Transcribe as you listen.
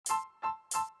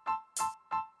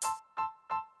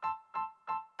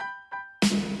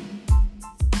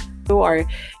or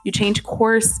you change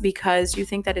course because you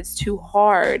think that it's too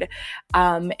hard.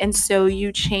 And so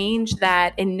you change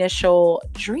that initial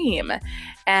dream.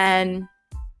 And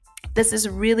this is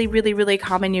really, really, really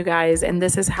common, you guys. And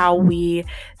this is how we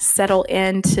settle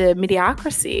into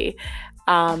mediocrity.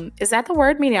 Is that the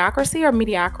word, mediocrity or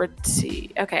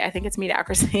mediocrity? Okay, I think it's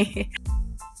mediocrity.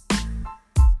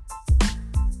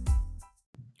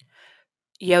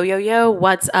 Yo,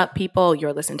 what's up, people?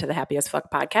 You're listening to the Happy as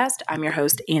Fuck podcast. I'm your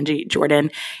host, Angie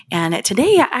Jordan. And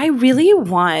today I really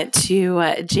want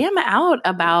to jam out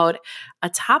about a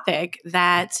topic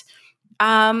that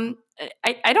I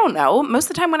don't know. Most of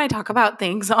the time when I talk about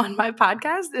things on my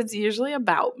podcast, it's usually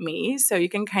about me. So you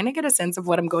can kind of get a sense of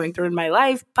what I'm going through in my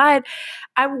life. But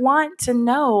I want to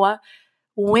know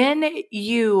when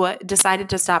you decided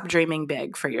to stop dreaming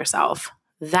big for yourself.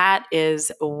 That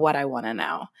is what I want to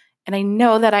know. And I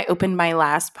know that I opened my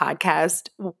last podcast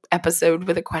episode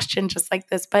with a question just like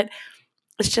this, but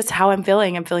it's just how I'm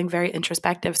feeling. I'm feeling very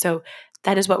introspective. So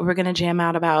that is what we're going to jam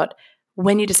out about: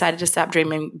 when you decided to stop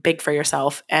dreaming big for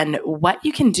yourself and what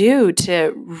you can do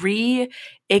to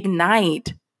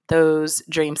reignite those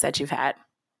dreams that you've had.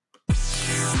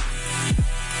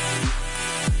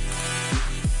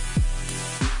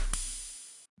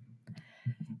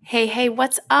 Hey,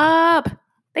 what's up?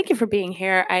 Thank you for being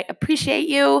here. I appreciate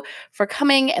you for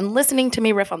coming and listening to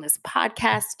me riff on this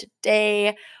podcast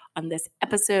today, on this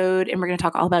episode. And we're going to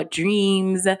talk all about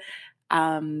dreams. It's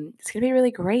going to be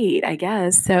really great, I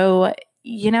guess. So,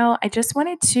 I just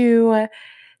wanted to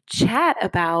chat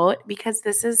about, because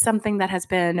this is something that has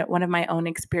been one of my own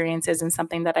experiences and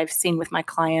something that I've seen with my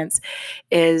clients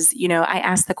is, I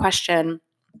asked the question,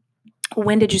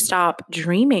 when did you stop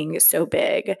dreaming so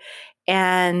big?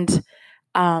 And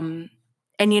I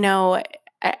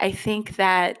think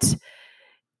that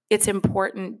it's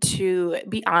important to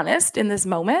be honest in this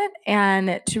moment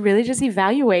and to really just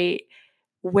evaluate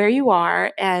where you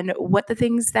are and what the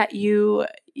things that you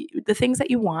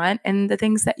want and the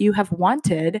things that you have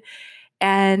wanted,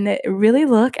 and really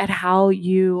look at how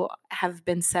you have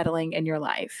been settling in your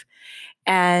life.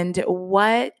 And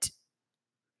what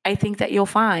I think that you'll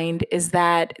find is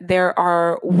that there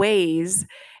are ways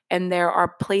and there are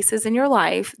places in your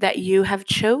life that you have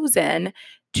chosen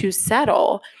to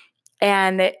settle.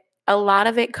 And a lot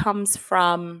of it comes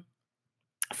from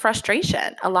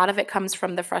frustration. A lot of it comes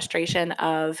from the frustration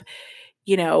of,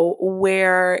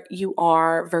 where you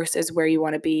are versus where you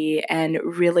want to be, and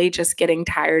really just getting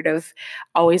tired of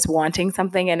always wanting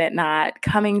something and it not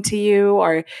coming to you,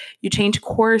 or you change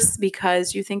course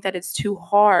because you think that it's too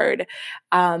hard.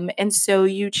 And so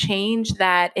you change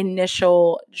that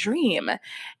initial dream.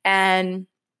 And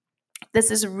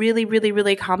this is really, really,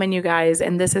 really common, you guys.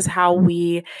 And this is how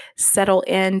we settle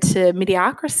into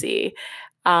mediocrity.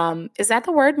 Is that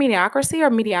the word, mediocrity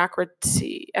or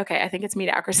mediocrity? Okay, I think it's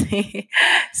mediocrity.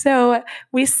 So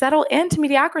we settle into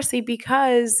mediocrity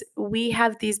because we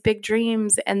have these big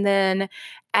dreams. And then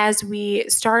as we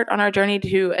start on our journey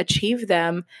to achieve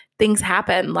them, things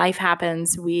happen, life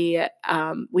happens, we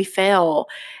fail,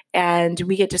 and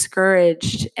we get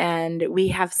discouraged, and we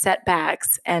have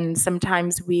setbacks, and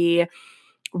sometimes we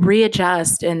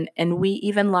readjust, and we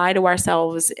even lie to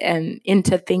ourselves and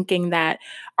into thinking that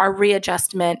our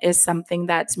readjustment is something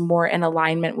that's more in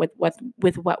alignment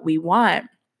with what we want.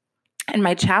 And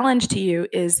my challenge to you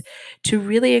is to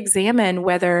really examine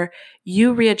whether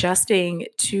you readjusting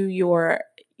to your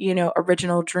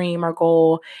original dream or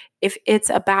goal, if it's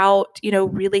about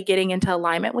really getting into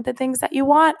alignment with the things that you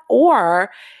want,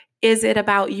 or is it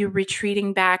about you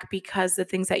retreating back because the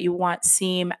things that you want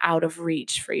seem out of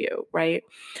reach for you, right?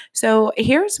 So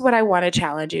here's what I want to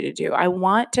challenge you to do. I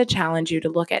want to challenge you to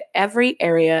look at every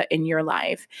area in your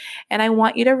life, and I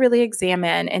want you to really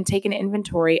examine and take an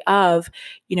inventory of,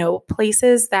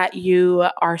 places that you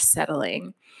are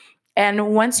settling.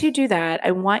 And once you do that, I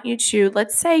want you to,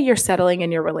 let's say you're settling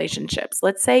in your relationships.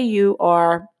 Let's say you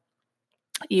are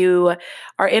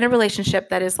in a relationship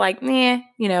that is like,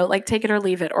 like take it or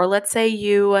leave it. Or let's say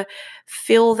you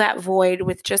fill that void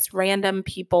with just random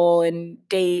people and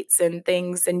dates and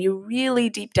things, and you really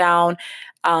deep down,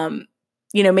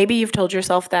 maybe you've told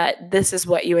yourself that this is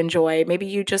what you enjoy. Maybe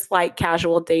you just like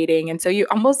casual dating. And so you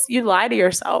lie to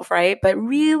yourself, right? But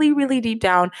really, really deep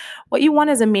down, what you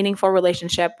want is a meaningful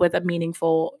relationship with a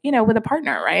meaningful, with a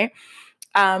partner, right?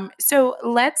 So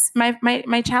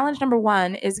my challenge number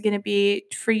one is going to be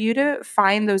for you to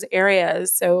find those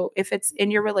areas. So if it's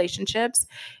in your relationships,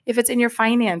 if it's in your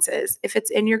finances, if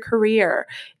it's in your career,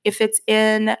 if it's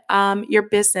in your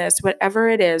business, whatever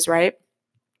it is, right?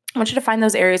 I want you to find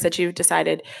those areas that you've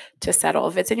decided to settle.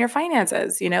 If it's in your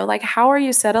finances, like how are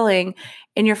you settling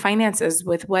in your finances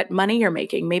with what money you're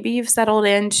making? Maybe you've settled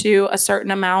into a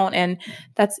certain amount and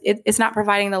it's not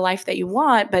providing the life that you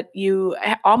want, but you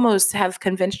almost have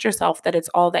convinced yourself that it's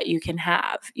all that you can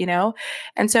have.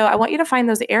 And so I want you to find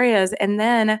those areas. And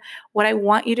then what I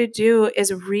want you to do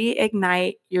is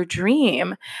reignite your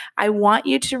dream. I want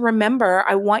you to remember,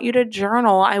 I want you to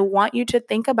journal, I want you to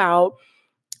think about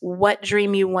what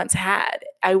dream you once had.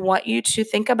 I want you to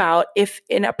think about, if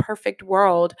in a perfect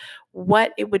world,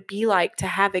 what it would be like to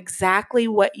have exactly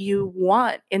what you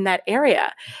want in that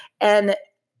area. And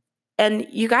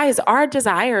you guys, our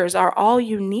desires are all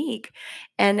unique.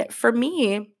 And for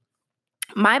me,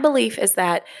 my belief is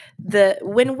that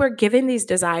when we're given these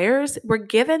desires, we're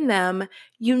given them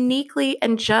uniquely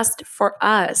and just for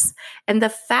us. And the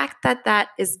fact that that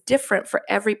is different for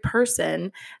every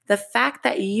person, the fact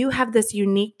that you have this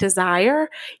unique desire,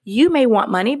 you may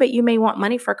want money, but you may want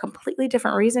money for a completely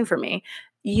different reason for me.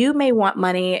 You may want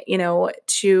money,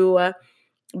 to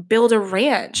build a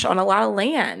ranch on a lot of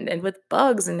land and with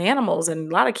bugs and animals and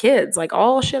a lot of kids, like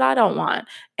all shit I don't want.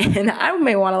 And I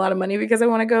may want a lot of money because I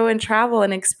want to go and travel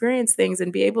and experience things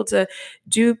and be able to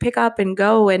pick up and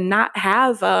go and not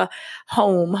have a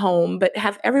home, but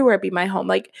have everywhere be my home.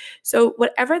 Like, so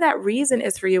whatever that reason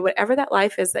is for you, whatever that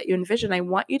life is that you envision, I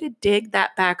want you to dig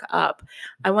that back up.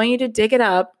 I want you to dig it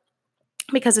up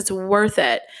because it's worth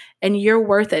it and you're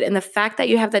worth it. And the fact that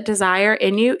you have that desire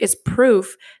in you is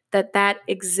proof that that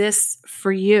exists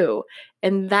for you.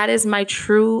 And that is my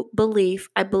true belief.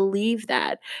 I believe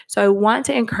that. So I want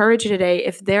to encourage you today,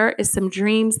 if there is some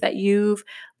dreams that you've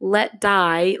let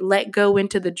die, let go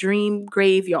into the dream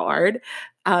graveyard,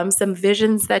 some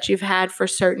visions that you've had for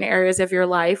certain areas of your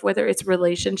life, whether it's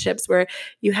relationships where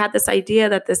you had this idea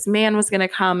that this man was going to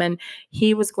come and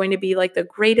he was going to be like the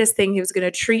greatest thing. He was going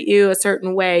to treat you a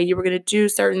certain way. You were going to do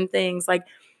certain things. Like,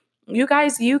 you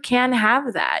guys, you can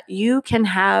have that. You can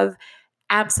have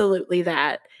absolutely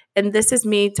that. And this is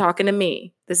me talking to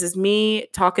me. This is me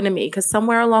talking to me, because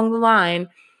somewhere along the line,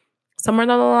 in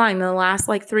the last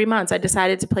like 3 months, I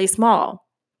decided to play small.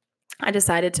 I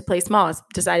decided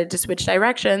to switch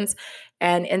directions.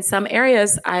 And in some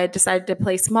areas, I decided to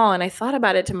play small. And I thought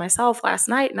about it to myself last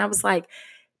night and I was like,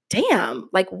 damn,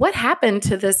 like what happened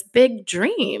to this big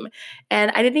dream?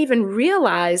 And I didn't even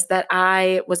realize that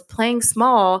I was playing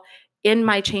small in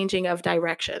my changing of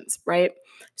directions, right?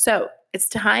 So it's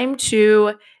time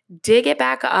to dig it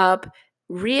back up,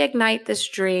 reignite this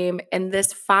dream and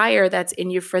this fire that's in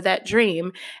you for that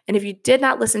dream. And if you did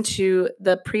not listen to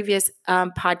the previous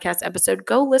podcast episode,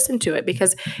 go listen to it,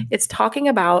 because it's talking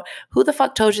about who the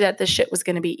fuck told you that this shit was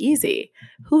going to be easy?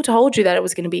 Who told you that it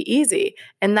was going to be easy?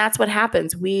 And that's what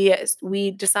happens. We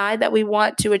decide that we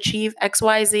want to achieve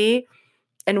XYZ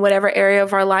in whatever area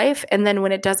of our life. And then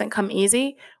when it doesn't come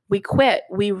easy, we quit,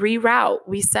 we reroute,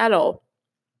 we settle.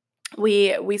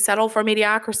 We settle for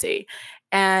mediocrity.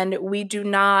 And we do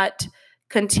not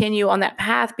continue on that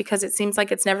path because it seems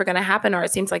like it's never going to happen, or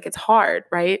it seems like it's hard,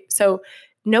 right? So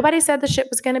nobody said the shit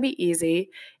was going to be easy.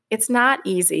 It's not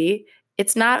easy.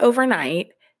 It's not overnight,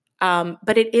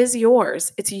 but it is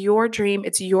yours. It's your dream.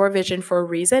 It's your vision for a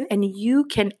reason. And you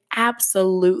can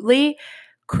absolutely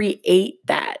create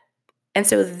that. And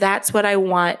so that's what I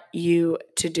want you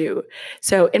to do.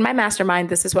 So in my mastermind,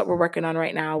 this is what we're working on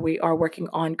right now. We are working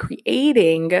on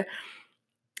creating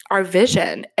our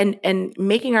vision and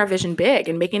making our vision big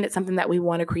and making it something that we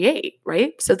want to create,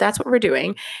 right? So that's what we're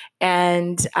doing.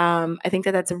 And I think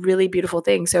that that's a really beautiful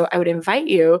thing. So I would invite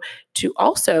you to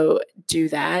also do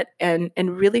that and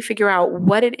really figure out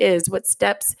what it is, what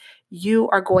steps you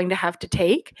are going to have to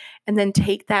take, and then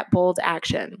take that bold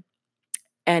action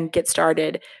and get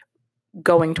started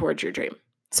going towards your dream.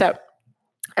 So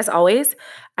as always,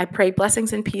 I pray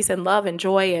blessings and peace and love and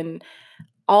joy and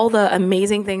all the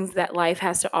amazing things that life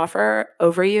has to offer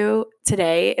over you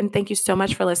today. And thank you so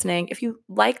much for listening. If you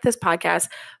like this podcast,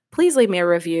 please leave me a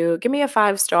review. Give me a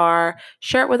 5-star,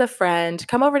 share it with a friend.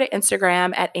 Come over to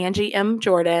Instagram at Angie M.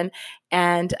 Jordan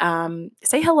and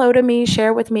say hello to me.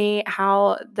 Share with me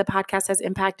how the podcast has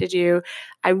impacted you.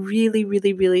 I really,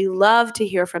 really, really love to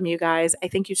hear from you guys. I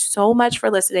thank you so much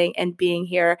for listening and being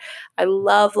here. I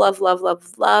love, love, love,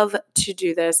 love, love to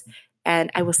do this.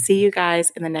 And I will see you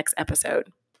guys in the next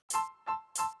episode.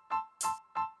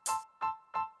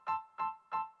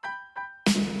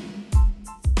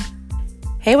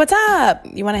 Hey, what's up?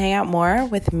 You want to hang out more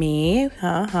with me?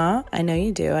 I know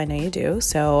you do.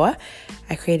 So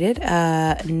I created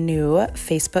a new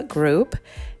Facebook group,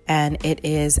 and it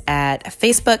is at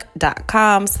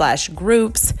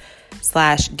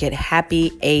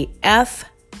facebook.com/groups/gethappyaf.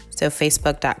 So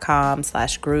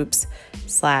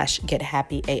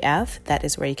facebook.com/groups/gethappyaf. That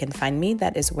is where you can find me.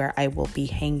 That is where I will be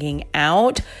hanging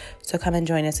out. So come and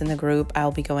join us in the group.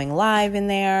 I'll be going live in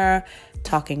there,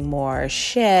 talking more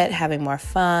shit, having more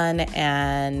fun,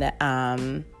 and,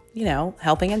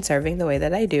 helping and serving the way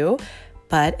that I do,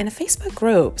 but in a Facebook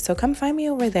group. So come find me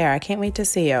over there. I can't wait to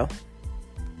see you.